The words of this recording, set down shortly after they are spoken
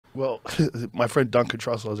Well, my friend Duncan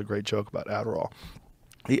Trussell has a great joke about Adderall.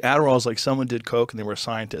 The Adderall is like someone did coke and they were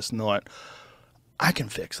scientists and they're like, I can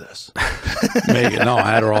fix this. Maybe no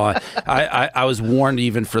Adderall. I was warned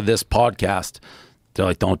even for this podcast. They're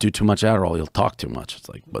like, don't do too much Adderall. You'll talk too much. It's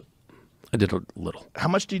like, but I did a little. How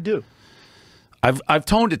much do you do? I've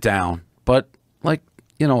toned it down, but like,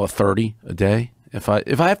 you know, a 30 a day. If I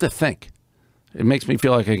have to think, it makes me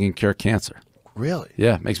feel like I can cure cancer. Really?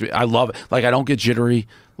 Yeah, it makes me. I love it. Like I don't get jittery.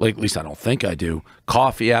 Like at least I don't think I do.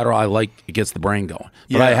 Coffee, Adderall, I like it gets the brain going.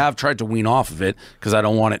 But Yeah. I have tried to wean off of it because I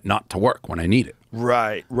don't want it not to work when I need it.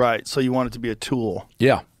 Right, right. So you want it to be a tool.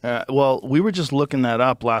 Yeah. Well, we were just looking that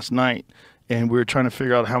up last night, and we were trying to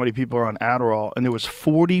figure out how many people are on Adderall, and there was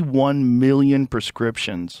 41 million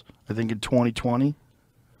prescriptions, I think, in 2020.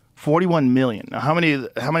 41 million. Now, how many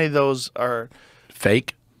of those are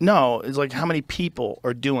Fake? No, it's like how many people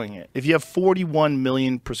are doing it. If you have 41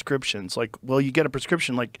 million prescriptions, like, well, you get a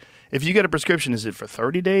prescription. Like, if you get a prescription, is it for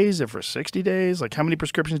 30 days? Is it for 60 days? Like, how many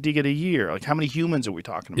prescriptions do you get a year? Like, how many humans are we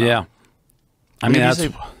talking about? Yeah. I mean, that's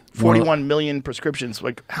 41 million prescriptions.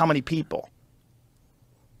 Like, how many people?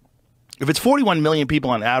 If it's 41 million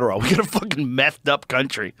people on Adderall, we got a fucking methed up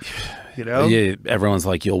country. You know? Yeah, everyone's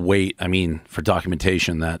like, you'll wait. I mean, for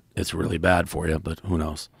documentation that it's really bad for you, but who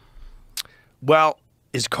knows? Well,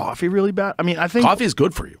 is coffee really bad? I mean, I think Coffee is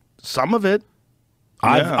good for you. some of it.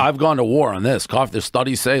 I've gone to war on this. Coffee. The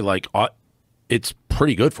studies say like it's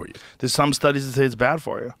pretty good for you. There's some studies that say it's bad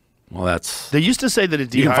for you. Well, that's They used to say that it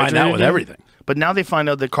dehydrated you can find out with you, everything. but now they find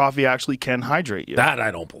out that coffee actually can hydrate you. That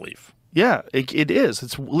I don't believe. Yeah, it is.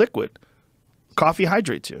 It's liquid. Coffee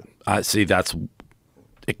hydrates you. See,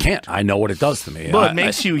 it can't. I know what it does to me. Well, it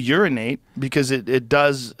makes you urinate because it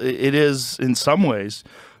does. It is in some ways.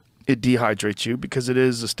 It dehydrates you because it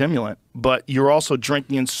is a stimulant, but you're also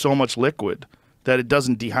drinking in so much liquid that it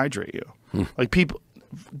doesn't dehydrate you. Like people,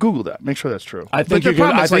 Google that. Make sure that's true. I think But you the can.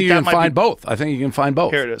 problem I is, think like, you that can might find be- both. I think you can find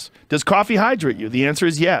both. Here it is. Does coffee hydrate you? The answer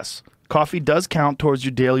is yes. Coffee does count towards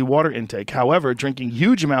your daily water intake. However, drinking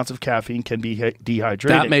huge amounts of caffeine can be dehydrating.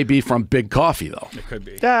 That may be from big coffee, though. It could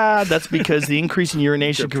be. That's because the increase in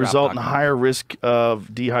urination Good can result in a trap higher risk of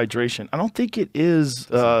dehydration. I don't think it is.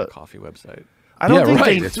 Coffee website. I don't Yeah, think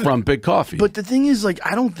right. they. It's from big coffee. But the thing is, like,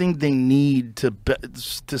 I don't think they need to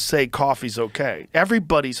say coffee's okay.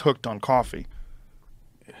 Everybody's hooked on coffee.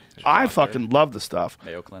 I fucking love the stuff.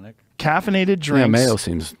 Mayo Clinic. Caffeinated drinks yeah, Mayo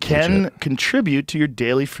seems can legit. contribute to your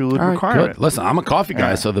daily fluid All right, requirement. good. Listen, I'm a coffee guy,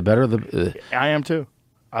 Yeah. so the better the. I am too.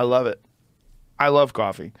 I love it. I love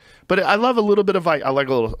coffee, but I love a little bit of. I like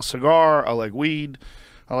a little cigar. I like weed.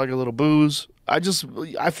 I like a little booze. I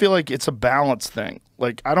feel like it's a balance thing.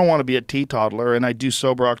 Like, I don't want to be a teetotaler, and I do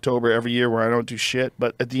Sober October every year where I don't do shit.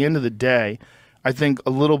 But at the end of the day, I think a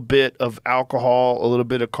little bit of alcohol, a little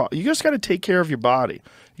bit of coffee. You just got to take care of your body.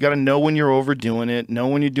 You got to know when you're overdoing it, know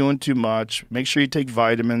when you're doing too much. Make sure you take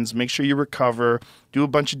vitamins. Make sure you recover. Do a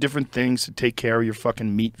bunch of different things to take care of your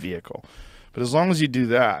fucking meat vehicle. But as long as you do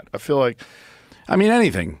that, I feel like. I mean,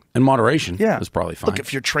 anything in moderation is probably fine. Look,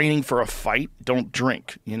 if you're training for a fight, don't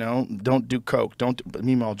drink. You know, don't do coke. But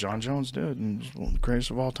meanwhile, John Jones did, and he's one of the greatest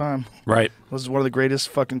of all time. Right. This is one of the greatest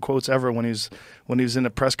fucking quotes ever. When he was in a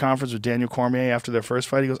press conference with Daniel Cormier after their first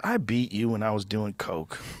fight, he goes, "I beat you when I was doing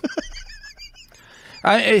coke."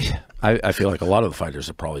 I feel like a lot of the fighters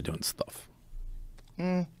are probably doing stuff.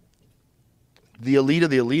 The elite of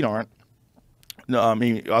the elite aren't. No, I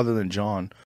mean, other than John.